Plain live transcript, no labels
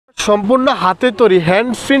সম্পূর্ণ হাতে তৈরি হ্যান্ড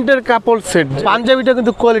প্রিন্টের কাপড় সেট। পাঞ্জাবিটা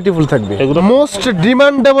কিন্তু কোয়ালিটিফুল থাকবে, মোস্ট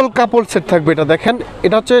ডিমান্ডেবল কাপড় সেট থাকবে। এটা দেখেন,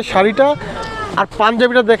 এটা হচ্ছে শাড়িটা, আর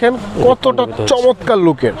পাঞ্জাবিটা দেখেন কতটা চমৎকার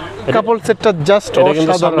লুকের। কাপড় সেটটা জাস্ট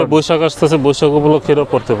অসাধারণ। বৈশাখ আসতেছে, বৈশাখ উপলক্ষে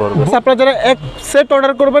পড়তে পারবে। আপনারা যারা এক সেট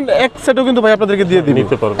অর্ডার করবেন, এক সেটও কিন্তু ভাই আপনাদেরকে দিয়ে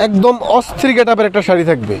দিতে পারবে। একদম অস্থির গেটআপের একটা শাড়ি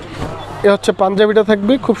থাকবে। এ হচ্ছে পাঞ্জাবিটা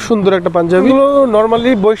থাকবে, খুব সুন্দর একটা পাঞ্জাবি। এগুলো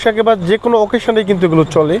নরমালি বৈশাখে বা যে কোনো অকেশনে কিন্তু এগুলো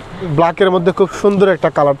চলে। ব্ল্যাকের মধ্যে খুব সুন্দর একটা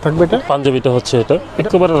কালার থাকবে। এটা পাঞ্জাবিটা হচ্ছে এটা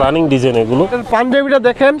একেবারে রানিং ডিজাইন। এগুলো পাঞ্জাবিটা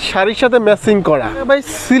দেখেন শাড়ির সাথে ম্যাচিং করা ভাই,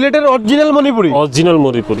 সিলেটের অরিজিনাল মণিপুরি। অরিজিনাল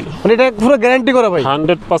মণিপুরি, মানে এটা পুরো গ্যারান্টি করা ভাই,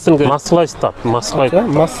 100% মাসলাই স্টাফ।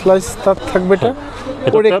 মাসলাই স্টাফ থাকবে। এটা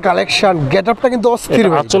ওরে কালেকশন, গেটআপটা কিন্তু অস্থির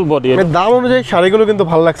ভাই। আঁচল বডি, দাম অনুযায়ী শাড়িগুলো কিন্তু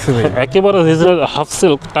ভালো লাগছে ভাই। একেবারে রিজনাল হাফ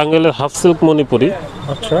সিল্ক, টাঙ্গাইলের হাফ সিল্ক মণিপুরি।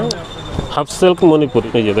 আচ্ছা, হাফ সিল্ক মণিপুরি,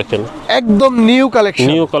 এই যে দেখেন একদম নিউ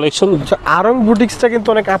কালেকশন। আরং বুটিক্সটা কিন্তু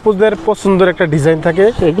অনেক আপুদের পছন্দের একটা ডিজাইন থাকে।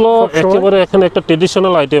 এগুলো একেবারে এখানে একটা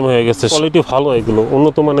ট্রেডিশনাল আইটেম হয়ে গেছে। কোয়ালিটি ভালো, এগুলো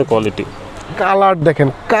উন্নত মানের কোয়ালিটি। কালার দেখেন,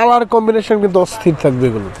 কালার কম্বিনেশন কিন্তু অস্থির থাকবে।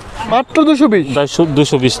 এগুলো মাত্র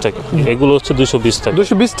 220 টাকা। এগুলো হচ্ছে 220 টাকা।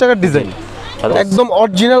 220 টাকার ডিজাইন, একদম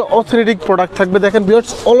অরিজিনাল অথেন্টিক প্রোডাক্ট থাকবে। দেখেন ভিউয়ার্স,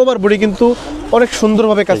 অল ওভার বডি কিন্তু অনেক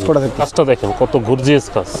সুন্দরভাবে কাজ করা থাকবে। কাজটা দেখেন কত গর্জিয়াস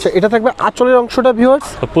কাজ। আচ্ছা, এটা থাকবে আঁচলের অংশটা ভিউয়ার্স,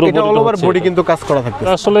 এটা অল ওভার বডি কিন্তু কাজ করা থাকবে।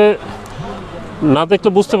 আসলে না দেখলে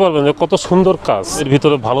বুঝতে পারবেন যে কত সুন্দর কাজ। এর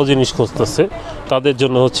ভিতরে ভালো জিনিস খুঁজতেছে তাদের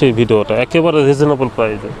জন্য হচ্ছে এই ভিডিওটা। একেবারে রিজনেবল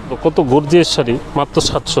প্রাইসে কত গর্জিয়াস শাড়ি, মাত্র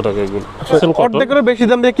 700 টাকা। এগুলো অর্ধেকের বেশি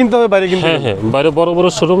দাম দিয়ে কিনতে হবে বাইরে। কিন্তু হ্যাঁ, বাইরে বড় বড়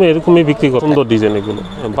শোরুমে এরকমই বিক্রি করে। সুন্দর ডিজাইন এগুলো।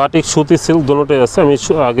 বাটিক, সুতি, সিল্ক দুটোই আছে। আমি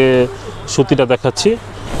আগে সুতিটা দেখাচ্ছি,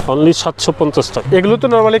 অনলি 750 টাকা। এগুলো তো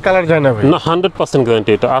নরমালি কালার যায় না ভাই? না, 100%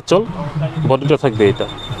 গ্যারান্টি। এটা আঁচল, বডিটা থাকবে। এটা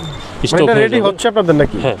স্টক রেডি হচ্ছে আপনাদের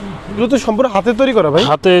নাকি? হ্যাঁ, এগুলো তো সম্পূর্ণ হাতে তৈরি করা ভাই?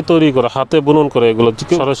 হাতে তৈরি করা, হাতে বুনন করে। এগুলো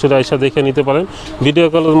সরাসরি আইসা দেখে নিতে পারেন, ভিডিও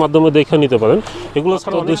কলের মাধ্যমে দেখে নিতে পারেন। এগুলো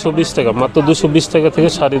 220 টাকা। মাত্র 220 টাকা থেকে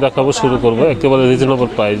শাড়ি দেখাবো শুরু করবো, একেবারে রিজনেবল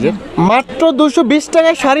প্রাইসে। মাত্র 220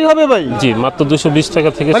 টাকায় শাড়ি হবে ভাই? জি, মাত্র 220 টাকা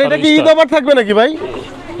থেকে। এটা কি ঈদ অফার থাকবে নাকি ভাই?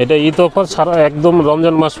 এটা ঈদ অফার ছাড়া একদম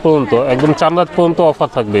রমজান মাস পর্যন্ত, একদম চাঁদ পর্যন্ত অফার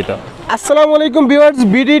থাকবে এটা। আসসালামু আলাইকুম ভিউয়ার্স,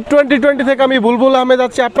 বিডি 2020 থেকে আমি বুলবুল আহমেদ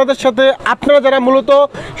আছি আপনাদের সাথে। আপনারা যারা মূলত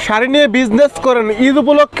শাড়ি নিয়ে বিজনেস করেন, ঈদ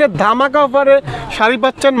উপলক্ষে ধামাকা অফারে শাড়ি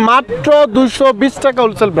পাচ্ছেন মাত্র 220 টাকা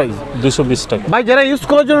হোলসেল প্রাইস। 220 টাকা ভাই, যারা ইউজ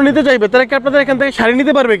করার জন্য নিতে চাইবে তারা কি আপনাদের এখান থেকে শাড়ি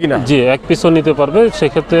নিতে পারবে কিনা? জি, এক পিসও নিতে পারবে।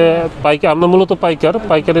 সেক্ষেত্রে আমরা মূলত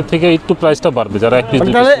পাইকারের থেকে একটু প্রাইসটা বাড়বে। যারা এক পিস,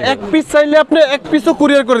 তাহলে এক পিস চাইলে আপনি এক পিসও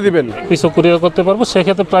কুরিয়ার করে দিবেন? পিসও কুরিয়ার করতে পারবো,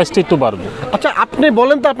 সেক্ষেত্রে প্রাইসটা একটু বাড়বে। আচ্ছা, আপনি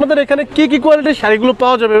বলেন তো আপনাদের এখানে কি কি কোয়ালিটির শাড়িগুলো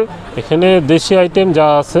পাওয়া যাবে? এখানে দেশি আইটেম যা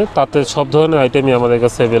আছে তাতে সব ধরনের আইটেমই আমাদের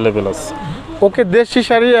কাছে অ্যাভেলেবেল আছে। ওকে, দেশি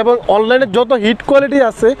শাড়ি এবং অনলাইনে যত হিট কোয়ালিটি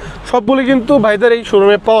আছে সবগুলো কিন্তু ভাইদের এই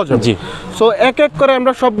শোরুমে পাওয়া যাবে। জি, সো এক এক করে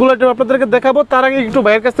আমরা সবগুলো আইটেম আপনাদেরকে দেখাবো। তার আগে একটু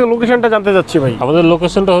ভাইয়ের কাছ থেকে লোকেশনটা জানতে চাচ্ছি ভাই। আমাদের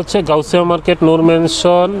লোকেশনটা হচ্ছে গাউসিয়া মার্কেট, নূর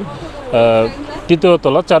ম্যানশন, তৃতীয়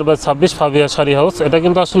তলা, 4/26 ফাবিয়া শাড়ি হাউস। এটা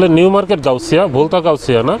কিন্তু আসলে নিউ মার্কেট গাউসিয়া, ভুলতা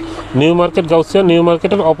গাউসিয়া না, নিউ মার্কেট গাউসিয়া। নিউ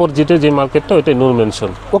মার্কেটের অপোজিটে যে মার্কেটটা, ওইটাই নূর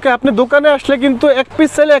ম্যানশন। ওকে, আপনি দোকানে আসলে কিন্তু এক পিস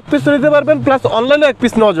চাইলে এক পিস নিতে পারবেন, প্লাস অনলাইনে এক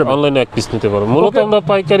পিস নেওয়া যাবে। অনলাইনে এক পিস নিতে পারবো। মূলত আমরা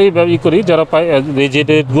পাইকারি ব্যবহার করি। যারা এই যে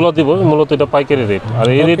রেটগুলো দিব, মূলত এটা পাইকারি রেট। আর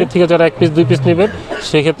এই রেটের থেকে যারা এক পিস 2 পিস নেবেন,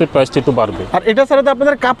 সেক্ষেত্রে প্রাইসটা একটু বাড়বে। আর এটা ছাড়া তো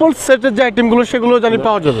আপনাদের কাপড় সেটের যে আইটেমগুলো সেগুলো জানি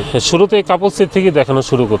পাওয়া যাবে। শুরুতে এই কাপড় সেট থেকে দেখানো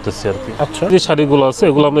শুরু করতেছি আর কি। আচ্ছা, যে শাড়িগুলো আছে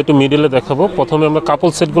এগুলো আমরা একটু মিডিলে দেখাবো। প্রথমে আমরা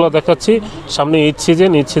কাপড় সেটগুলো দেখাচ্ছি। সামনে ঈদ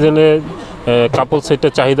সিজনে কাপড়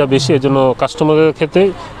সেটের চাহিদা বেশি, এজন্য কাস্টমারের ক্ষেত্রে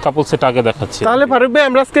কাপড় সেট আগে দেখাচ্ছি। তাহলে ফারুক ভাই,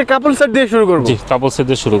 আমরা আজকে কাপড় সেট দিয়ে শুরু করব। জি, কাপড় সেট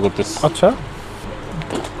দিয়ে শুরু করতেছি। আচ্ছা,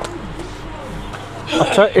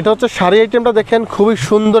 এটা হচ্ছে শাড়ি আইটেমটা দেখেন, খুবই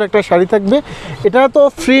সুন্দর একটা শাড়ি থাকবে। এটা তো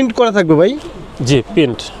প্রিন্ট করা থাকবে ভাই? জি,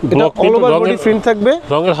 print, block all over body print থাকবে।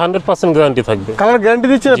 রঙের 100% গ্যারান্টি থাকবে। কালার গ্যারান্টি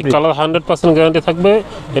দিচ্ছেন আপনি? কালার 100% গ্যারান্টি থাকবে।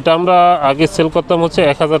 এটা আমরা আগে সেল করতাম হচ্ছে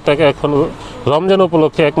 1000 টাকা, এখন রমজান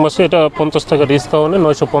উপলক্ষে এক মাসে এটা 50 টাকা ডিসকাউন্টে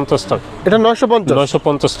 950 টাকা। এটা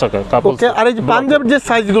 950 টাকা কাপড়। ওকে, আর এই যে পাঞ্জাবের যে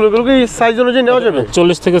সাইজগুলো, এগুলো কি সাইজ অনুযায়ী নেওয়া যাবে?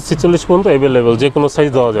 40 থেকে 46 পর্যন্ত अवेलेबल, যে কোনো সাইজ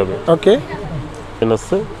দেওয়া যাবে। ওকে,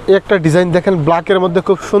 একটা ডিজাইন দেখেন, ব্ল্যাকের মধ্যে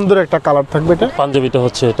খুব সুন্দর একটা কালার থাকবে। এটা পাঞ্জাবিটা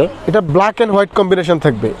হচ্ছে এটা ব্ল্যাক এন্ড হোয়াইট কম্বিনেশন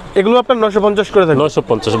থাকবে। এগুলো আপনার 950 করে থাকবে।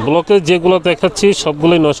 950 ব্লকে যেগুলো দেখাচ্ছি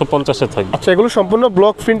সবগুলোই 950 এ থাকবে। আচ্ছা, এগুলো সম্পূর্ণ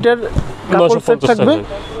ব্লক প্রিন্টের কাপড় সেট থাকবে।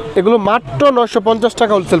 এগুলো মাত্র 950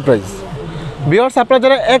 টাকা হোলসেল প্রাইস। ভিউয়ার্স, আপনারা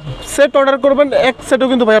যারা এক সেট অর্ডার করবেন, এক সেটও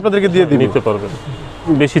কিন্তু ভাই আপনাদেরকে দিয়ে নিতে পারবেন।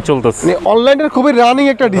 বেশি চলতেছে, অনলাইনের খুবই রানিং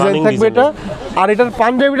একটা ডিজাইন থাকবে এটা। আর এটার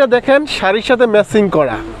পাঞ্জাবিটা দেখেন শাড়ির সাথে ম্যাচিং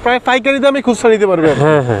করা, প্রায় পাইকারি দামে খুচরা নিতে পারবেন।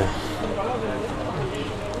 হ্যাঁ,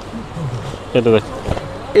 এটা দেখেন,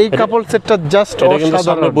 এই কাপড় সেটটা জাস্ট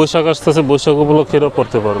অসাধারণ। বৈশাখ আসতেছে, বৈশাখ উপলক্ষে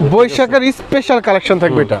পড়তে পারবে। বৈশাখের স্পেশাল কালেকশন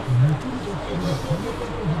থাকবে এটা।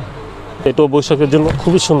 এটাও বৈশাখের জন্য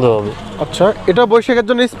খুবই সুন্দর হবে। আচ্ছা, এটা বৈশাখের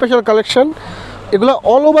জন্য স্পেশাল কালেকশন। এগুলো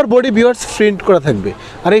all over body viewers print করা থাকবে,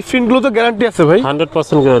 আর এই প্রিন্টগুলো তো গ্যারান্টি আছে ভাই?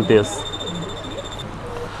 100% গ্যারান্টি আছে।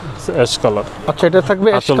 Ash colour. আচ্ছা, এটা থাকবে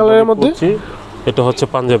অ্যাশ কালারের মধ্যে। এটা হচ্ছে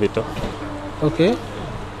পাঞ্জাবিটা। ওকে,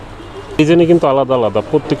 ডিজাইনে কিন্তু আলাদা আলাদা,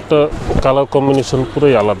 প্রত্যেকটা কালার কম্বিনেশন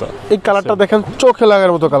পুরোই আলাদা। এই কালারটা দেখেন চোখে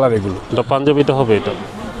লাগার মতো কালার। এগুলো এটা পাঞ্জাবিটা হবে এটা।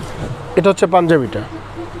 এটা হচ্ছে পাঞ্জাবিটা।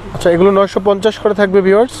 আচ্ছা, এগুলো 950 করে থাকবে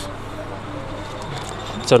ভিউয়ার্স।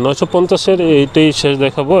 আচ্ছা, 950-এর এইটাই শেষ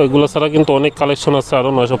দেখাবো। এগুলো ছাড়া কিন্তু অনেক কালেকশন আছে আরও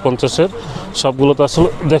 950-এর, সবগুলো তো আসলে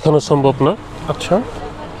দেখানো সম্ভব না। আচ্ছা,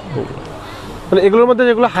 মানে এগুলোর মধ্যে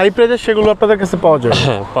যেগুলো হাই প্রাইজের সেগুলো আপনাদের কাছে পাওয়া যায়?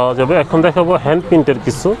 হ্যাঁ, পাওয়া যাবে। এখন দেখাবো হ্যান্ড প্রিন্টের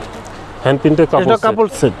কিছু, হ্যান্ড প্রিন্টের কাপড়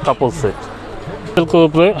সেট। কাপড় সেট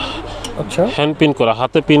উপরে আচ্ছা, হ্যান্ড প্রিন্ট করা,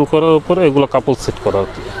 হাতে প্রিন্ট করার উপরে এগুলো কাপড় সেট করা আর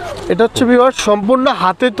কি। এটা হচ্ছে ভিউয়ার্স সম্পূর্ণ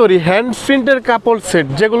হাতে তৈরি হ্যান্ড প্রিন্টের কাপড় সেট,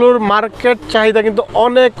 যেগুলোর মার্কেট চাহিদা কিন্তু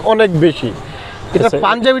অনেক অনেক বেশি। এটা আচ্ছা,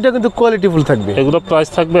 পাঞ্জাবিটা কিন্তু কোয়ালিটিফুল থাকবে। এগুলো প্রাইস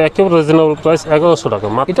থাকবে একেবারে রিজনেবল প্রাইস, 1100 টাকা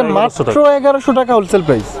মাত্র। এটা মাত্র 1100 টাকা হোলসেল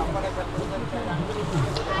প্রাইস।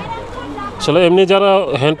 আসলে এমনি যারা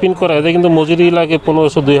হ্যান্ড প্রিন্ট করে এদের কিন্তু মজুরি লাগে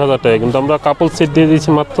 1500-2000 টাকা, কিন্তু আমরা কাপড় সেট দিয়ে দিয়েছি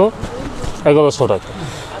মাত্র 1100 টাকা।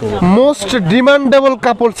 মোস্ট ডিমান্ডেবল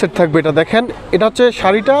কাপড় সেট থাকবে এটা। দেখেন, এটা হচ্ছে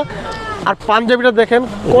শাড়িটা, আর পাঞ্জাবিটা দেখেন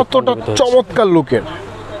কতটা চমৎকার লুকের।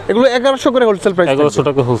 এগুলো 1100 করে হোলসেল প্রাইস। 1100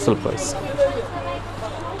 টাকা হোলসেল প্রাইস।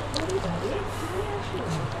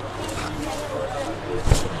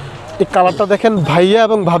 এই কালারটা দেখেন ভাইয়া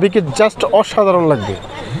এবং ভাবিকে জাস্ট অসাধারণ লাগবে।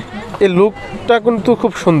 এই লুকটা কিন্তু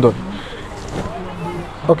খুব সুন্দর।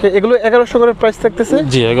 ওকে, এগুলো 1100 করে প্রাইস থাকতেছে।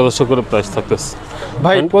 জি, 1100 করে প্রাইস থাকতেছে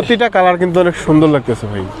ভাই প্রতিটা কালার কিন্তু অনেক সুন্দর লাগতেছে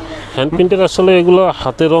ভাই। হ্যান্ড প্রিন্টের আসলে এগুলো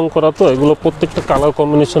হাতে রং করা, তো এগুলো প্রত্যেকটা কালার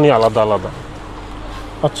কম্বিনেশনই আলাদা আলাদা।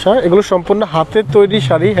 আচ্ছা, এগুলো সম্পূর্ণ হাতের তৈরি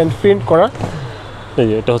শাড়ি, হ্যান্ড প্রিন্ট করা। এই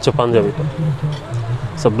যে এটা হচ্ছে পাঞ্জাবিটা।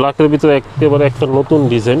 সব ব্ল্যাকের ভিতরে একেবারে একটা নতুন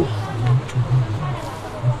ডিজাইন,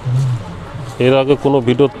 এর আগে কোনো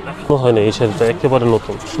ভিডিও হয় না। এই শাড়িটা একেবারে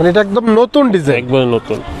নতুন, মানে এটা একদম নতুন ডিজাইন, একবারে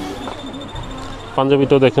নতুন।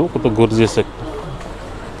 পাঞ্জাবিটাও দেখেন কত গর্জিয়াস একটা।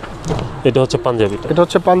 এটা হচ্ছে পাঞ্জাবিটা। এটা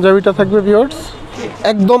হচ্ছে পাঞ্জাবিটা থাকবে ভিউয়ার্স,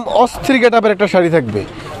 একদম অস্থির গেটআপের একটা শাড়ি থাকবে।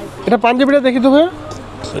 এটা পাঞ্জাবিটা দেখি তো ভাই।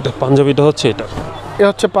 এটা পাঞ্জাবিটা হচ্ছে এটা। এটা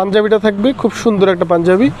হচ্ছে পাঞ্জাবিটা থাকবে, খুব সুন্দর একটা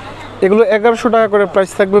পাঞ্জাবি। এগুলো 1100 টাকা করে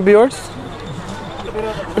প্রাইস থাকবে ভিউয়ার্স।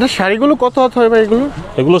 এটা শাড়িগুলো কত হাত হয় ভাই এগুলো?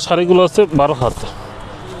 এগুলো শাড়িগুলো আছে 12 হাত,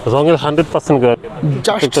 রঙের 100% গ্যারান্টি।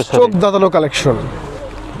 জাস্ট চোখ দাঁড়ানো কালেকশন।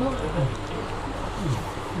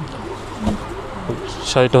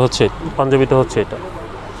 শাড়িটা হচ্ছে, পাঞ্জাবিটা হচ্ছে এটা।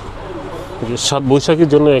 সাত বৈশাখীর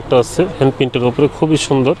জন্য একটা আছে হ্যান্ড প্রিন্টের উপরে, খুবই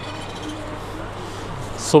সুন্দর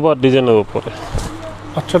সোবার ডিজাইনের উপরে।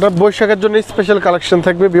 আচ্ছা, এটা বৈশাখের জন্য স্পেশাল কালেকশন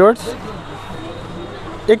থাকবে ভিউয়ার্স।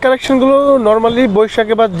 এই কালেকশনগুলো নর্মালি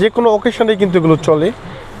বৈশাখে বা যে কোনো অকেশনে কিন্তু এগুলো চলে।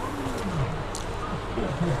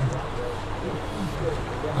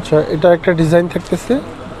 আচ্ছা, এটা একটা ডিজাইন থাকতেছে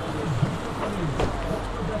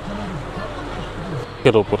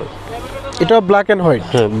এর উপরে। এটা ব্ল্যাক এন্ড হোয়াইট।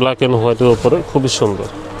 হ্যাঁ, ব্ল্যাক এন্ড হোয়াইটের উপরে খুবই সুন্দর।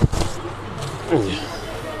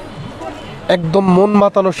 একদম মন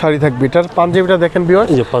মাতানো শাড়ি থাকবে। এটার পাঞ্জাবিটা দেখেন ভিউয়ার্স,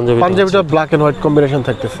 এই যে পাঞ্জাবিটা ব্ল্যাক এন্ড হোয়াইট কম্বিনেশন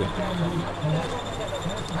থাকতেছে।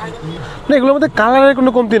 না, এগুলোর মধ্যে কালারের কোনো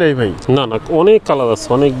কমতি নাই ভাই। না না, অনেক কালার আছে,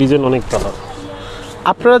 অনেক ডিজাইন, অনেক কালার।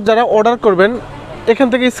 আপনারা যারা অর্ডার করবেন এখান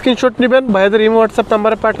থেকে স্ক্রিনশট নেবেন, ভাইদের ইমো হোয়াটসঅ্যাপ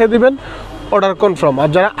নাম্বারে পাঠিয়ে দিবেন, অর্ডার কনফার্ম। আর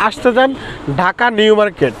যারা আসতে চান ঢাকা নিউ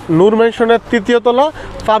মার্কেট নূর ম্যানশনের 3য় তলা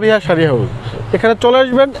ফাবিহা শাড়ি হাউস, এখানে চলে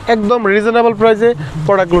আসবেন, একদম রিজনেবল প্রাইসে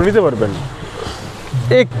প্রোডাক্টগুলো নিতে পারবেন।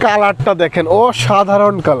 এই কালারটা দেখেন,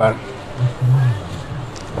 অসাধারণ কালার।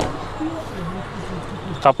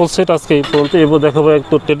 কাপড় সেট আজকে এই পর্যন্ত। এবার দেখাবো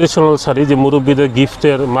একটু ট্রেডিশনাল শাড়ি, যে মুরব্বীদের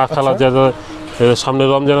গিফটের, মা খালা যারা সামনে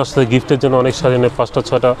রমজান আসছে গিফটের জন্য অনেক শাড়ি নেই,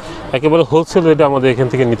 5টা-6টা একেবারে হোলসেল রেটে আমাদের এখান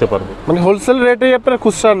থেকে নিতে পারবে। মানে হোলসেল রেটেই আপনার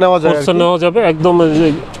খুচরা নেওয়া যায়। হোলসেল নেওয়া যাবে একদম।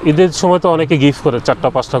 ঈদের সময় তো অনেকে গিফট করে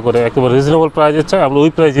 4টা-5টা করে, একেবারে রিজনেবল প্রাইসে চাই, আমরা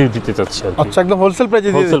ওই প্রাইসে দিতে চাচ্ছি। আচ্ছা, একদম হোলসেল প্রাইসে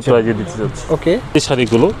দিয়ে হোলসেল দিচ্ছেন। প্রাইসে দিতে চাচ্ছি। ওকে, এই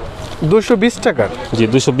শাড়িগুলো 220 টাকা। জি,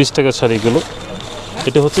 220 টাকার শাড়িগুলো।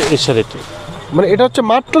 এটা হচ্ছে এই শাড়িটি, মানে এটা হচ্ছে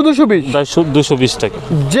মাত্র 220। 220 টাকা।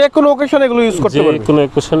 যে কোনো অকেশনে এগুলো ইউজ করতে যে পারবেন। কোনো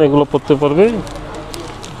অকেশনে এগুলো পড়তে পারবে।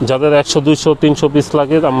 যাদের 100, 200, 300 পিস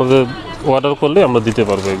লাগে আমাদের অর্ডার করলে আমরা দিতে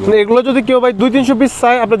পারবো এগুলো। মানে এগুলো যদি কেউ ভাই 200-300 পিস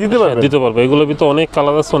চায় আপনি দিতে পারবেন। দিতে পারবো। এগুলোর ভিতরে অনেক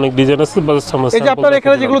কালার আছে, অনেক ডিজাইন আছে। এই যে আপনার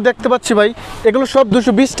এখানে যেগুলো দেখতে পাচ্ছি ভাই, এগুলো সব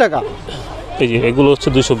 220 টাকা। এই যে এগুলো হচ্ছে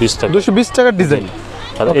 220 টাকা। 220 টাকার ডিজাইন।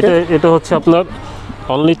 আর এটা হচ্ছে আপনার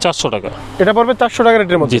অনলি 400 টাকা। এটা পড়বে 400 টাকা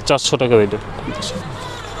রেটের মধ্যে। জি, 400 টাকা রেটে।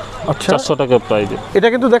 আচ্ছা, 400 টাকা প্রাইসে। এটা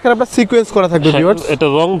কিন্তু দেখেন আপনার সিকোয়েন্স করা থাকবে ভিউয়ার্স। এটা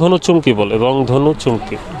রংধনু চুমকি বলে, রংধনু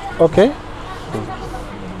চুমকি। ওকে,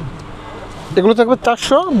 এগুলো থাকবে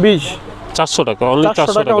 420। 400 টাকা, অনলি 400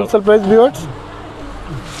 400 টাকা টাকা। Wholesale price viewers.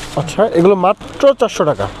 আচ্ছা, এগুলো মাত্র 400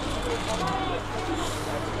 টাকা,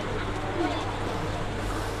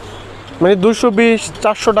 মানে 220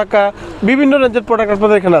 400 টাকা বিভিন্ন রেঞ্জের প্রোডাক্ট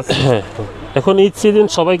আপনাদের এখানে আছে। হ্যাঁ, এখন ঈদ সিজন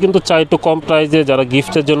সবাই কিন্তু চায় একটু কম প্রাইসে, যারা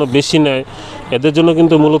গিফটের জন্য বেশি নেয় এদের জন্য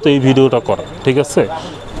কিন্তু মূলত এই ভিডিওটা করা, ঠিক আছে?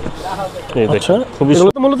 এই আচ্ছা, দেখেন খুবই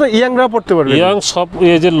এগুলো তো মূলত ইয়াংরা পড়তে পারবে। ইয়াং সব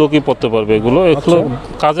এজের লোকই পড়তে পারবে এগুলো। এগুলো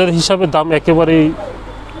কাজের হিসাবে দাম একেবারেই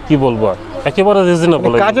কি বলবো আর, একেবারে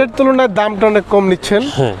রিজনেবল। কাজের তুলনায় দামটা অনেক কম নিচ্ছেন।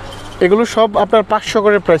 হ্যাঁ এগুলো সব আপনার 500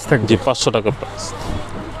 করে প্রাইস থাকবে। জি, 500 টাকা প্রাইস।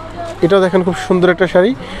 এটাও দেখেন খুব সুন্দর একটা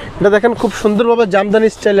শাড়ি, এটা দেখেন খুব সুন্দরভাবে জামদানি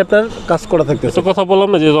স্টাইল আপনার কাজ করা থাকতেছে। একটা কথা বললাম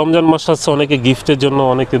না যে রমজান মাস আসছে, অনেকে গিফটের জন্য,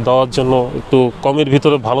 অনেকে দেওয়ার জন্য একটু কমের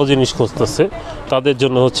ভিতরে ভালো জিনিস খুঁজতেছে, তাদের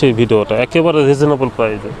জন্য হচ্ছে এই ভিডিওটা একেবারে রিজনেবল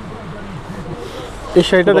প্রাইসে। এই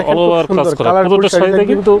শাড়িটা দেখেন অল খুব ওভার কাজ সুন্দর, করা, কালারফুল পুরোটা শাড়ি শাড়িতে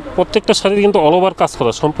থাকবে। কিন্তু প্রত্যেকটা শাড়ি কিন্তু অল ওভার কাজ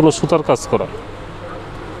করা, সম্পূর্ণ সুতার কাজ করা।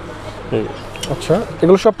 এই, আচ্ছা,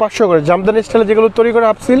 এগুলো সব 500 করে জামদানি স্টাইলে যেগুলো তৈরি করে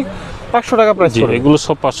আপসিল্ক 500 টাকা প্রাইস জি, করে। এগুলো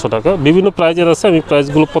সব 500 টাকা, বিভিন্ন প্রাইজের আছে। আমি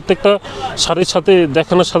প্রাইসগুলো প্রত্যেকটা শাড়ির সাথে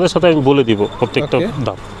দেখানোর সাথে সাথে আমি বলে দিব প্রত্যেকটা Okay.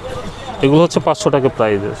 দাম। এগুলো হচ্ছে 500 টাকা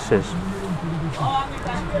প্রাইজের শেষ,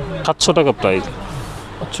 700 টাকা প্রাইজ।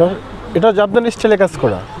 আচ্ছা, এটা জামদানি স্টাইলে কাজ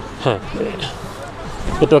করা। হ্যাঁ,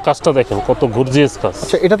 এটা কাজটা দেখেন কত গর্জিয়াস কাজ।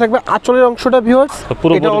 আচ্ছা, এটা থাকবে আঁচলের অংশটা ভিউয়ার্স,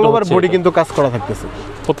 পুরো এটা অল bodyটা ওভার হচ্ছে বডি এটা। কিন্তু কাজ করা থাকতেছে।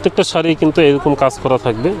 প্রত্যেকটা শাড়ি কিন্তু এরকম কাজ করা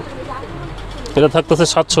থাকবে। এটা থাকতেছে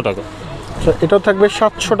 700 টাকা। আচ্ছা, এটাও থাকবে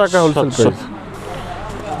 700 টাকা হোলসেল 700 প্রাইস।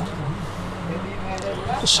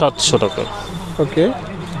 700 টাকা। ওকে,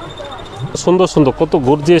 সুন্দর সুন্দর কত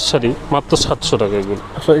গর্জিয়াস শাড়ি, মাত্র 700 টাকা এগুলো।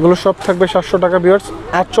 আচ্ছা, এগুলো সব থাকবে 700 টাকা ভিউয়ার্স।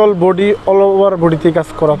 আঁচল বডি অল ওভার বডিতে কাজ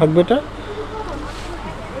করা থাকবে, এটা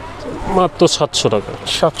মাত্র 700 টাকা।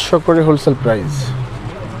 700 করে হোলসেল প্রাইস।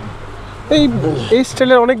 এই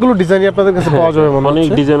স্টাইলের অনেকগুলো ডিজাইন আপনাদের কাছে পাওয়া যাবে মনে অনেক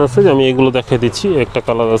হচ্ছে। ডিজাইন আছে, যে আমি এগুলো দেখাই দিচ্ছি। একটা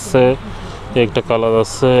কালার আছে, একটা কালার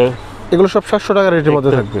আছে। এগুলো সব 700 টাকা রেটের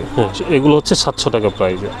মধ্যে থাকবে। হ্যাঁ, এগুলো হচ্ছে 700 টাকা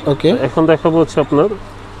প্রাইজে। ওকে, এখন দেখাবো হচ্ছে আপনার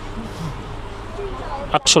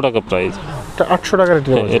 800 টাকা প্রাইস। এটা 800 টাকা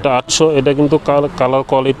রেটের মধ্যে। এটা 800, এটা কিন্তু কালার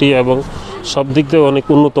কোয়ালিটি এবং সব দিক দিয়ে অনেক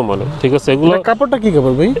উন্নত মানের, ঠিক আছে? এগুলো এটা কাপড়টা কি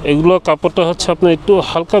কাপড় ভাই? এগুলো কাপড়টা হচ্ছে আপনার একটু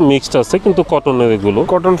হালকা মিক্সড আছে, কিন্তু কটনের এগুলো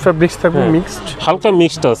কটন ফ্যাব্রিক্স থাকবে মিক্সড। হালকা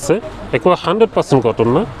মিক্সড আছে, একেবারে 100% কটন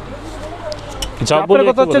না। যা আপনার বলি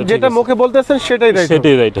কথা হচ্ছে একেবারে যেটা ঠিক আছে। মুখে বলতেছেন সেটাই রাইট,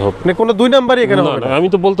 সেটাই রাইট হবে। মানে কোনো দুই নাম্বারই এখানে না হবে না, না। আমি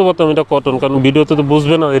তো বলতে পারতাম এটা কটন, কারণ ভিডিওতে তো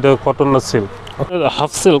বুঝবে না এটা কটন না সিল্ক।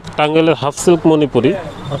 হাফ সিল্ক, টাঙ্গাইলের হাফ সিল্ক মণিপুরি,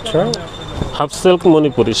 আচ্ছা, হাফ সিল্ক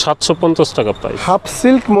মণিপুরি 750 টাকা price. Half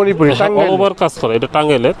silk Manipuri all Tangail. Over কাজ করা, এটা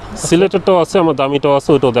টাঙ্গাইলের। সিলেটেরটাও আছে, আমার দামিটাও আছে,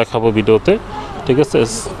 ওইটাও দেখাবো ভিডিওতে, ঠিক আছে?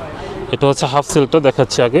 এটা হচ্ছে হাফ সিল্কটা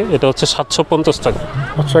দেখাচ্ছি আগে, এটা হচ্ছে 750 টাকা।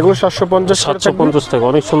 আচ্ছা, এগুলো 750 করে থাকবে। 750 টাকা,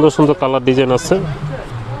 অনেক সুন্দর সুন্দর কালার ডিজাইন আছে।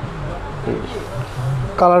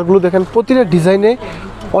 কালারগুলো দেখেন, প্রতিটা ডিজাইনে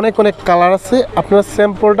অনেক অনেক কালার আছে। আপনার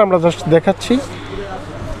স্যাম্পলটা আমরা জাস্ট দেখাচ্ছি।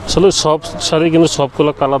 আসলে সব শাড়ি কিন্তু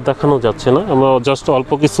সবগুলো কালার দেখানো যাচ্ছে না, আমরা জাস্ট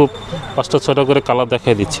অল্প কিছু 5টা 6টা করে কালার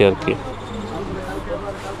দেখাই দিচ্ছি আর কি।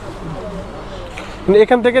 মানে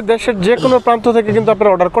এখান থেকে দেশের যে কোনো প্রান্ত থেকে কিন্তু আপনারা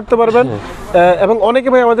অর্ডার করতে পারবেন। এবং অনেকে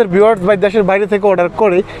ভাই আমাদের ভিউয়ার্স ভাই দেশের বাইরে থেকে অর্ডার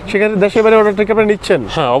করে, সেখানে দেশের বাইরে অর্ডার থেকে আপনারা নিচ্ছেন।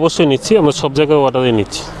 হ্যাঁ, অবশ্যই নিচ্ছি, আমরা সব জায়গায় অর্ডারই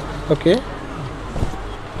নিচ্ছি। ওকে,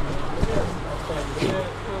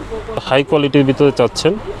 হাই কোয়ালিটির ভিতরে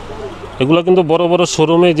চাচ্ছেন, এগুলো কিন্তু বড় বড়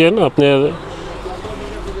শোরুমে যেন আপনার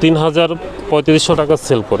 3000-3500 টাকা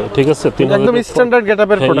সেল করে, ঠিক আছে? একদম স্ট্যান্ডার্ড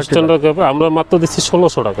গেটআপের প্রোডাক্ট। স্ট্যান্ডার্ড আমরা মাত্র দিচ্ছি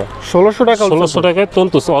 1600 টাকা। 1600 টাকা 1600 টাকায়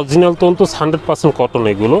তন্তুস, অরিজিনাল তন্তুস, 100% কটন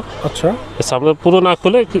এগুলো। আচ্ছা, আমরা পুরো না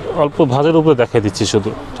খুলে অল্প ভাজের উপরে দেখাই দিচ্ছি শুধু,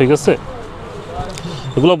 ঠিক আছে?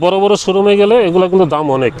 এগুলো বড় বড় শোরুমে গেলে এগুলো কিন্তু দাম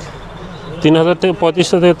অনেক, 3000 থেকে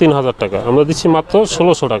 3500 থেকে 3000 টাকা, আমরা দিচ্ছি মাত্র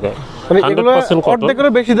 1600 টাকা। মানে এগুলো 100% কটন।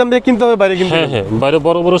 অর্ধেকেরও বেশি দাম দিয়ে কিনতে হবে বাইরে, কিন্তু হ্যাঁ হ্যাঁ, বাইরে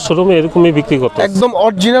বড় বড় শোরুমে এরকমই বিক্রি করতে হয়। একদম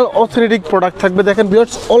অরিজিনাল অথেন্টিক প্রোডাক্ট থাকবে। দেখেন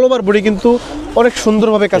ভিউয়ার্স, অল ওভার বডি কিন্তু অনেক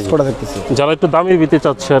সুন্দরভাবে কাজ করা থাকতেছে। যারা একটু দামের ভিতরে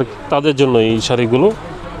চাচ্ছে আর কি, তাদের জন্য এই শাড়িগুলো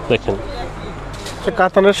দেখেন।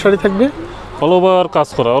 কাতানের শাড়ি থাকবে, অল ওভার কাজ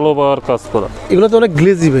করা, অল ওভার কাজ করা, এগুলো তো অনেক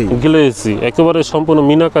গ্লেজি ভাই। গ্লেজি, একেবারে সম্পূর্ণ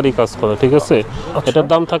মিনাকারি কাজ করা, ঠিক আছে? এটার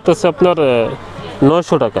দাম থাকতেছে আপনার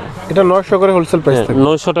 900 টাকা। এটা 900 করে হোলসেল প্রাইস হ্যাঁ, থাকবে।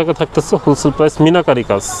 900 টাকা থাকতেছে হোলসেল প্রাইস, মিনাকারি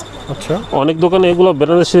কাজ। আচ্ছা, অনেক দোকানে এগুলো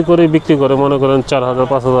বেনারসি করে বিক্রি করে, মনে করেন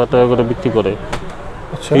 4000-5000 টাকা করে বিক্রি করে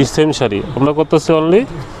আচ্ছা, এই সেম শাড়ি। আমরা করতেছি অনলি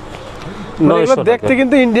মানে এগুলো 900 দেখতে টাকা।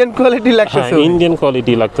 কিন্তু ইন্ডিয়ান কোয়ালিটি হ্যাঁ, লাগতেছে। ইন্ডিয়ান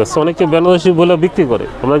কোয়ালিটি লাগতেছে। অনেকে বেনারসি বলে বিক্রি করে,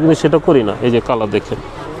 আমরা কিন্তু সেটা করি না। এই যে কালার দেখেন,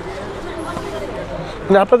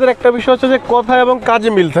 মানে আপনাদের একটা বিষয় হচ্ছে যে কথা এবং কাজে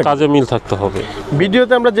মিল থাকে। কাজে মিল থাকতে হবে।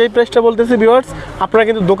 ভিডিওতে আমরা যেই প্রাইসটা বলতেছি ভিউয়ার্স, আপনারা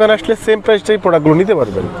কিন্তু দোকানে আসলে সেম প্রাইসটাই প্রোডাক্টগুলো নিতে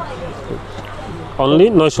পারবেন। অনলি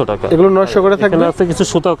 900 টাকা। এগুলো 900 করে থাকবে। এখানে আছে কিছু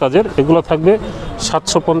সুতার কাজের, এগুলো থাকবে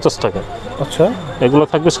 750 টাকা। আচ্ছা, এগুলো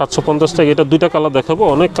থাকবে 750 টাকা। এটা দুইটা কালার দেখাবো,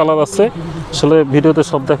 অনেক কালার আছে আসলে ভিডিওতে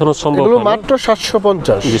সব দেখানো সম্ভব এগুলো হয় না। মাত্র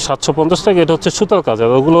 750। জি 750 টাকা। এটা হচ্ছে সুতার কাজ,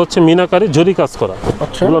 আর ওগুলো হচ্ছে মিনাকারি জরি কাজ করা।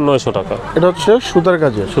 আচ্ছা, এগুলো 900 টাকা। এটা হচ্ছে সুতার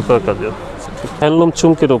কাজের। সুতার কাজের হ্যান্ডলুম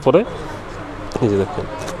চুমকির উপরে, এই যে দেখেন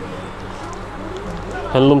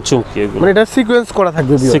হ্যান্ডলুম চুমকি, এগুলো মানে এটা সিকোয়েন্স করা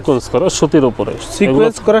থাকবে, সিকোয়েন্স করা সুতির উপরে।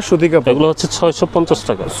 সিকোয়েন্স করা সুতি কাপড়। এগুলো হচ্ছে 650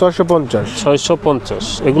 টাকা। 650। 650।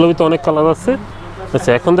 এগুলোর ভিতরে অনেক কালার আছে। আচ্ছা,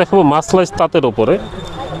 এখন দেখাবো মাসলাইজ তাঁতের উপরে।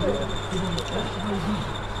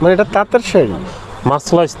 মানে এটা তাঁতের শাড়ি।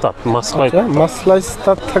 মাসলাইজ তাঁত, মাসলাইজ মাসলাইজ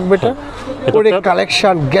তাঁত থাকবে এটা। ওরে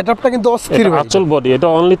কালেকশন, গেটআপটা কিন্তু অস্থির ভাই। আঁচল বডি, এটা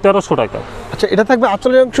অনলি 1300 টাকা। আচ্ছা, এটা থাকবে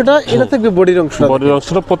আঁচলের অংশটা, এটা থাকবে বডির অংশটা। বডির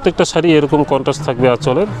অংশটা প্রত্যেকটা শাড়ি এরকম কন্ট্রাস্ট থাকবে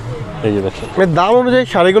আঁচলের। এই যে দেখেন, মানে দাম অনুযায়ী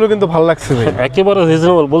শাড়িগুলো কিন্তু ভালো লাগছে ভাই। একেবারে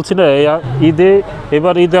রিজনেবল বলছি না। এই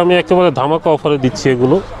এবার ঈদে আমি একেবারে ধামাকা অফারে দিচ্ছি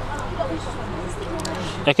এগুলো,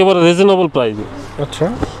 একেবারে রিজনেবল প্রাইসে। আচ্ছা,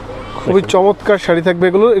 খুবই চমৎকার শাড়ি থাকবে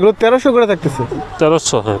এগুলো। এগুলো 1300 করে থাকতেছে।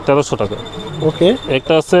 1300, হ্যাঁ 1300 টাকা। ওকে,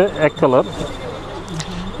 একটা আছে এক কালার,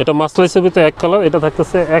 এটা মাসলাইসের ভিতরে এক কালার, এটা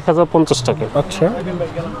থাকতেছে 1050 টাকা। আচ্ছা,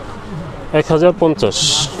 1050।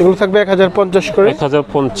 এগুলো থাকবে 1050 করে।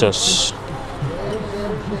 1050।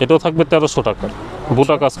 এটাও থাকবে 1300 টাকা।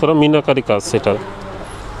 বুটা কাজ করা মিনাকারি কাজ, সেটা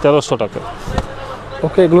 1300 টাকা।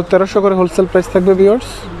 ওকে, এগুলো 1300 করে হোলসেল প্রাইস থাকবে ভিউয়ার্স।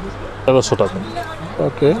 1300 টাকা।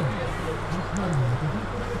 ওকে,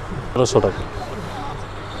 1300 টাকা।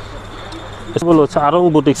 এগুলো হচ্ছে আরং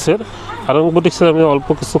বুটিক্সের। আরং বুটিক্সের আমি অল্প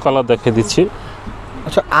কিছু কালার দেখিয়ে দিচ্ছি।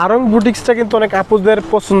 আচ্ছা, আরং বুটিক্সটা কিন্তু অনেক আপুদের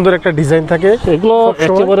পছন্দের একটা ডিজাইন থাকে। এগুলো সবসময়।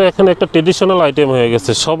 একেবারে এখন একটা ট্রেডিশনাল আইটেম হয়ে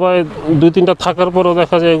গেছে। সবাই দুই তিনটা থাকার পরও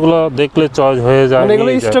দেখা যায় এগুলো দেখলে চয়েস হয়ে যায়, মানে এগুলো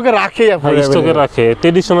নিয়ে যায়। স্টকে রাখেই আপনারা স্টকে রাখে,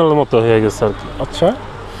 ট্রেডিশনাল মতো হয়ে গেছে আর কি। আচ্ছা,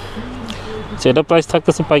 এটা প্রাইস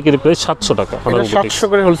থাকতেছে পাইকারি প্রাইস 700 টাকা। এটা 700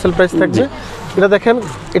 করে হোলসেল প্রাইস থাকবে। এটা দেখেন,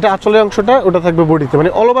 এটা আঁচলের অংশটা, ওটা থাকবে বডিতে, মানে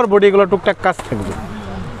অল ওভার বডি এগুলো টুকটাক কাজ থাকবে।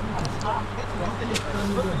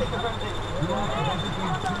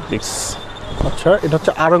 আচ্ছা, এটা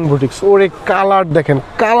হচ্ছে আরং বুটিক্স। ওরে কালার দেখেন,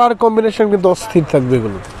 কালার কম্বিনেশন কিন্তু অস্থির থাকবে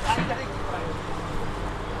এগুলো।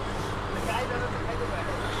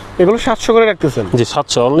 এগুলো 700 করে রাখতেছেন? জি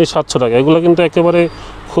 700, অনলি 700 টাকা। এগুলো কিন্তু একেবারে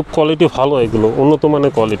খুব কোয়ালিটি ভালো, এগুলো উন্নত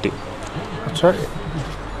মানের কোয়ালিটি। আচ্ছা,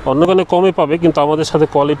 অন্য দোকানে কমে পাবে, কিন্তু আমাদের সাথে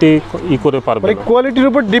কোয়ালিটি করে পারবে মানে না। কোয়ালিটির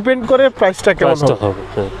উপর ডিপেন্ড করে প্রাইসটা কেমন প্রাইসটা হবে। হবে,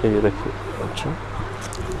 হ্যাঁ এই যে দেখুন। আচ্ছা,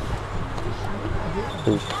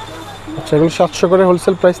 আচ্ছা, এগুলো 700 করে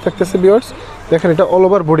হোলসেল প্রাইস থাকতেছে ভিউয়ার্স। দেখেন, এটা অল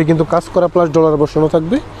ওভার বডি কিন্তু কাজ করা প্লাস ডলার বসানো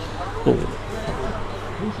থাকবে।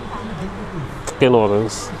 কেন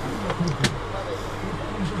অরেঞ্জ।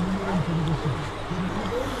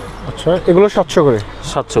 আচ্ছা, এগুলো 700 করে।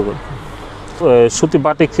 700 করে। সুতি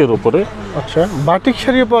বাটিকের উপরে। আচ্ছা, বাটিক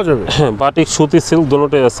শাড়িও পাওয়া যাবে? হ্যাঁ, বাটিক সুতি সিল্ক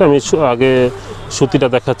দুটোই আছে। আমি আগে সুতিটা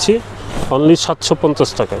দেখাচ্ছি, অনলি 750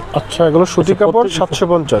 টাকায়। আচ্ছা, এগুলো সুতি কাপড়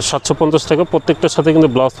 750। 750 টাকা। প্রত্যেকটার সাথে কিন্তু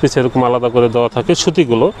ব্লাউজ পিস এরকম আলাদা করে দেওয়া থাকে।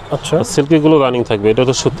 সুতিগুলো, আচ্ছা, সিল্কিগুলো রানিং থাকবে। এটা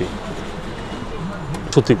তো সুতি,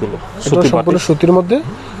 সুতিগুলো এটা সুতি সম্পূর্ণ বাটিক। সুতির মধ্যে।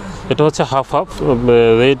 এটা হচ্ছে half half,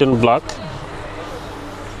 red and black.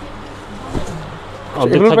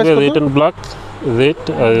 এগুলোর থাকবে price কত? রেড এন্ড ব্ল্যাক, রেড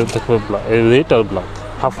থাকবে ব্ল্যাক, রেড আর ব্ল্যাক,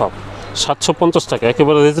 হাফ হাফ। 750 টাকা,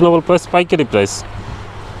 একেবারে রিজনেবল প্রাইস, পাইকারি প্রাইস।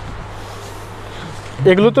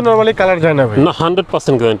 এগুলো তো নরমালি কালার যায় না ভাই? না,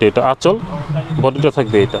 100% গ্যারান্টি। এটা আঁচল, বডিটা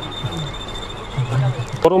থাকবে এটা।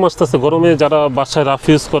 গরম আসতেছে, গরমে যারা বাসায় রাফ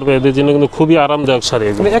ইউজ করবে এদের জন্য কিন্তু খুবই আরামদায়ক শাড়ি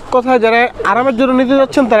এগুলো। মানে এক কথায় যারা আরামের জন্য নিতে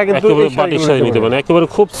যাচ্ছেন তারা কিন্তু একেবারে এই বাটিক শাড়িগুলো শাড়ি নিতে পারেন। একেবারে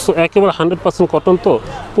খুব, একেবারে 100% কটন, তো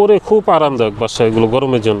পরে খুব আরামদায়ক বাসায় এগুলো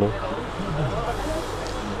গরমের জন্য।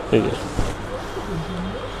 এই যে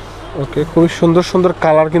ওকে, খুবই সুন্দর সুন্দর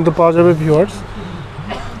কালার কিন্তু পাওয়া যাবে ভিউয়ার্স।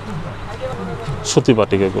 সুতি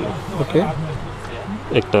বাটিক এগুলো। ওকে,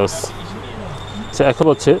 একটা আচ্ছা, এখন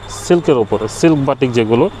হচ্ছে সিল্কের উপরে সিল্ক বাটিক,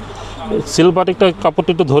 যেগুলো সিল্ক বাটিকটা কাপড়টা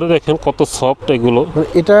একটু ধরে দেখেন কত সফট এগুলো। মানে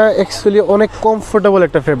এটা অ্যাকচুয়ালি অনেক কমফোর্টেবল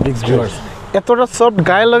একটা ফেব্রিক্স ভিউয়ার্স। এতটা সফট,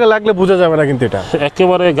 গায়ের লগে লাগলে বোঝা যাবে না কিন্তু এটা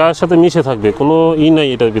একেবারে গায়ের সাথে মিশে থাকবে, কোনো নাই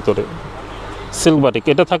এটার ভিতরে। সিল্ক বাটিক,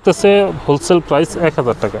 এটা থাকতেছে হোলসেল প্রাইস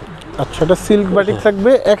 1000 টাকা। আচ্ছা, এটা সিল্ক বাটিক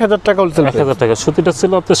থাকবে 1000 টাকা হোলসেল। 1000 টাকা। সুতিটা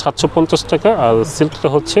ছিল আপনার 750 টাকা, আর সিল্কটা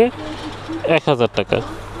হচ্ছে 1000 টাকা।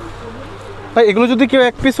 ভাই, এগুলো যদি কেউ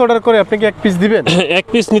এক পিস অর্ডার করে আপনি কি এক পিস দিবেন? এক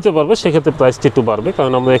পিস নিতে পারবে, সেক্ষেত্রে প্রাইসটা একটু বাড়বে,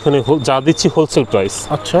 কারণ আমরা এখানে যা দিচ্ছি হোলসেল প্রাইস।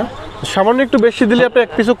 আচ্ছা, সামান্য একটু বেশি দিলে আপনি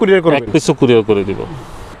এক পিসও কুরিয়ার এক করবেন? পিসও কুরিয়ার করে দিব।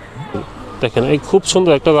 দেখেন, এই খুব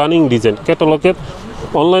সুন্দর একটা রানিং ডিজাইন, ক্যাটালগের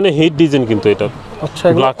অনলাইনে হিট ডিজাইন কিন্তু এটা। আচ্ছা,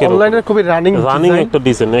 এগুলো ব্ল্যাকের উপর। অনলাইনে খুবই রানিং রানিং একটা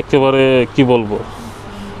ডিজাইন, একেবারে কি বলবো,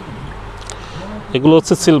 এগুলো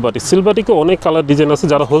হচ্ছে সিলবাটিক। সিলবাটিকে অনেক কালার ডিজাইন আছে,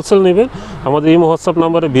 যারা হোলসেল নেবেন আমাদের এই হোয়াটসঅ্যাপ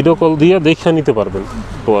নাম্বারে ভিডিও কল দিয়ে দেখে নিতে পারবেন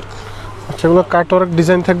ওয়ার্ক। আচ্ছা, এগুলো কাট ওয়ার্ক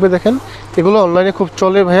ডিজাইন থাকবে, দেখেন এগুলো অনলাইনে খুব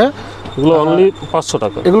চলে ভাইয়া। এগুলো অনলি 500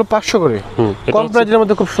 টাকা। এগুলো 500 করে, কম প্রাইসের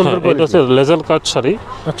মধ্যে খুব সুন্দর করে। এটা হচ্ছে লেজার কাট শাড়ি,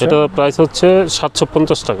 আচ্ছা। এটা প্রাইস হচ্ছে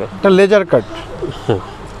 750 টাকা। এটা লেজার কাট,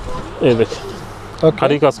 এই দেখেন ওকে।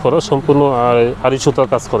 আরি কাজ করা সম্পূর্ণ, আর আরি সুতার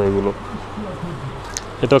কাজ করা এগুলো।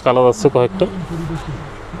 এটা কালার আছে কয়েকটা,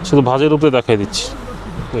 শুধু ভাঁজের উপরে দেখাই দিচ্ছি।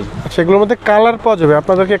 আচ্ছা, এগুলোর মধ্যে কালার পাওয়া যাবে,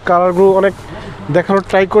 আপনাদেরকে কালারগুলো অনেক দেখানোর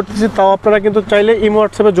ট্রাই করতেছি, তাও আপনারা কিন্তু চাইলে ইমো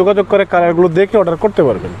হোয়াটসঅ্যাপে যোগাযোগ করে কালারগুলো দেখে অর্ডার করতে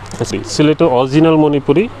পারবেন। সিলেটের অরিজিনাল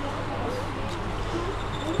মণিপুরি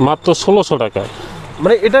মাত্র 1600 টাকায়।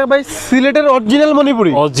 মানে এটা ভাই সিলেটের অরিজিনাল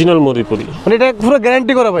মণিপুরি? অরিজিনাল মণিপুরি, মানে এটা পুরো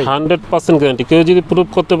গ্যারান্টি করা ভাই? 100% গ্যারান্টি। কেউ যদি প্রুভ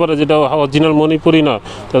করতে পারে যেটা অরিজিনাল মণিপুরি না,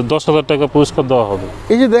 তাহলে 10,000 টাকা পুরস্কার দেওয়া হবে।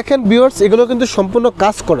 এই যে দেখেন ভিউয়ার্স, এগুলো কিন্তু সম্পূর্ণ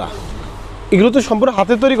কাজ করা, এগুলো তো সম্পূর্ণ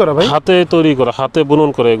হাতে তৈরি করা ভাই? হাতে তৈরি করা, হাতে বুনন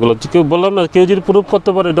করে এগুলো। কেউ বললাম না, কেউ যদি প্রুভ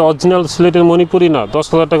করতে পারে এটা অরিজিনাল সিলেটের মণিপুরি না,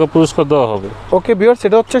 10,000 টাকা পুরস্কার দেওয়া হবে। ওকে ভিউয়ার্স,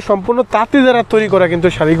 এটা হচ্ছে সম্পূর্ণ তাঁতি দ্বারা তৈরি করা কিন্তু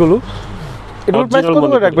শাড়িগুলো। এগুলোর প্রাইস কত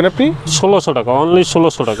করে রাখবেন আপনি? 1600 টাকা, অনলি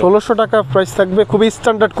 1600 টাকা। 1600 টাকা প্রাইস থাকবে, খুবই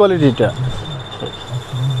স্ট্যান্ডার্ড কোয়ালিটিটা।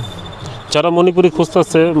 যারা মণিপুরি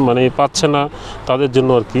খুঁজতেছে মানে পাচ্ছে না, তাদের জন্য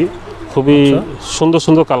আর কি খুবই সুন্দর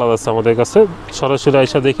সুন্দর কালার আছে আমাদের কাছে। সরাসরি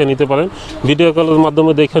আইসা দেখে নিতে পারেন, ভিডিও কলের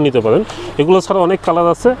মাধ্যমে দেখে নিতে পারেন। এগুলো ছাড়া অনেক কালার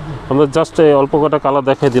আছে, আমরা জাস্ট অল্প কটা কালার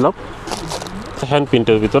দেখাই দিলাম। হ্যান্ড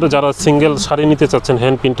প্রিন্টের ভিতরে, যারা সিঙ্গেল শাড়ি নিতে চাচ্ছেন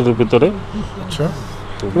হ্যান্ড প্রিন্টের ভিতরে। আচ্ছা,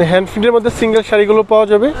 মানে হ্যান্ড প্রিন্টের মধ্যে সিঙ্গেল শাড়িগুলো পাওয়া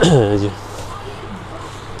যাবে। এই যে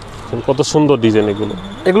কত সুন্দর ডিজাইন এগুলো।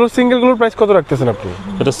 এগুলো সিঙ্গেলগুলোর প্রাইস কত রাখতেছেন আপনি?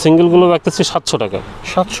 এটা সিঙ্গেলগুলো রাখতেছি 700 টাকা।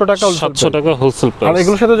 700 টাকা? 700 টাকা হোলসেল আর প্রাইস।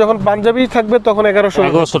 এগুলোর সাথে যখন পাঞ্জাবি থাকবে তখন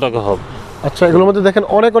 1100 টাকা হবে। আচ্ছা, এগুলোর মধ্যে দেখেন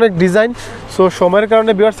অনেক অনেক ডিজাইন। সো সময়ের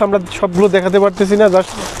কারণে ভিউয়ার্স আমরা সবগুলো দেখাতে পারতেছি না,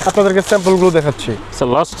 জাস্ট আপনাদেরকে স্যাম্পলগুলো দেখাচ্ছি।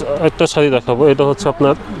 লাস্ট একটা শাড়ি দেখাবো, এটা হচ্ছে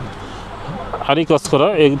আপনার আরি কাজ করা।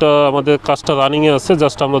 এটা আমাদের কাজটা রানিংয়ে আছে,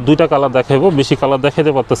 জাস্ট আমরা 2টা কালার দেখাবো, বেশি কালার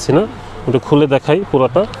দেখাতে পারতেছি না, ওটা খুলে দেখাই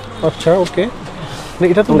পুরোটা। আচ্ছা, ওকে।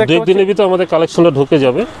 এটা তো 2 দিনের ভিতরে আমাদের কালেকশনটা ঢুকে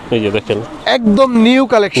যাবে। এই যে দেখেন একদম নিউ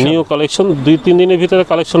কালেকশন, নিউ কালেকশন। 2-3 দিনের ভিতরে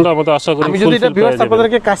কালেকশনটা আমাদের আশা করি আমি যদি এটা ভিউয়ার্স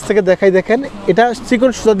আপনাদেরকে কাছ থেকে দেখাই, দেখেন এটা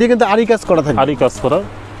চিকন সুতা দিয়ে কিন্তু আরি কাজ করা থাকে। আরি কাজ করা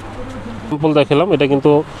স্যাম্পল দেখালাম, এটা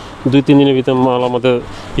কিন্তু 2-3 দিনের ভিতরে মাল আমাদের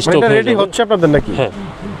স্টক হয়ে রেডি যাবে। হচ্ছে আপনাদের নাকি? হ্যাঁ,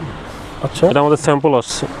 আচ্ছা, এটা আমাদের স্যাম্পল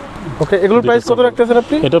আসছে। ওকে। এগুলোর প্রাইস কত রাখতেছেন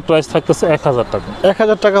আপনি? এটা প্রাইস থাকতেছে 1000 টাকা।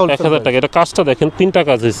 1000 টাকা? 1000 টাকা। এটা কাজটা দেখেন, 3টা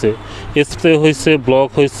কাজ হয়েছে, স্প্রে হয়েছে, ব্লক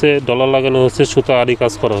হয়েছে, ডলার লাগানো হয়েছে, সুতা আরি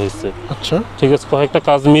কাজ করা হয়েছে। আচ্ছা, ঠিক আছে, কয়েকটা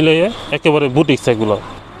কাজ মিলে একেবারে বুটিক্স এগুলো।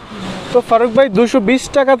 তো ফারুক ভাই 220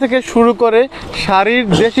 টাকা থেকে শুরু করে শাড়ির,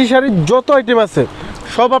 দেশি শাড়ির যত আইটেম আছে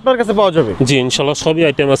সব আপনার কাছে পাওয়া যাবে? জি ইনশাল্লাহ সবই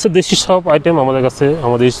আইটেম আছে, দেশি সব আইটেম আমাদের কাছে,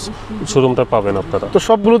 আমাদের শোরুমটা পাবেন আপনারা। তো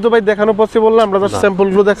সবগুলো তো ভাই দেখানো পসিবল না, আমরা তো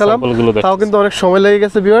স্যাম্পলগুলো দেখালাম, তাও কিন্তু অনেক সময় লেগে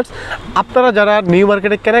গেছে ভিউয়ার্স। আপনারা যারা নিউ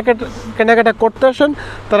মার্কেটে কেনাকাটা করতে আসেন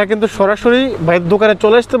তারা কিন্তু সরাসরি ভাইয়ের দোকানে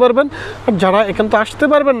চলে আসতে পারবেন। আর যারা এখান তো আসতে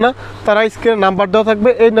পারবেন না, তারা স্ক্রিনে নাম্বার দেওয়া থাকবে,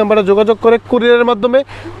 এই নাম্বারে যোগাযোগ করে কুরিয়ারের মাধ্যমে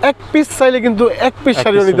 1 পিস চাইলে কিন্তু 1 পিস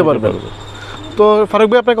শাড়িও নিতে পারবেন। তো ফারুক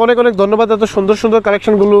ভাই আপনাকে অনেক অনেক ধন্যবাদ এত সুন্দর সুন্দর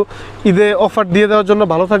কালেকশনগুলো ঈদে অফার দিয়ে দেওয়ার জন্য।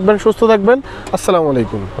 ভালো থাকবেন, সুস্থ থাকবেন। আসসালামু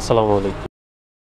আলাইকুম। আসসালামু আলাইকুম।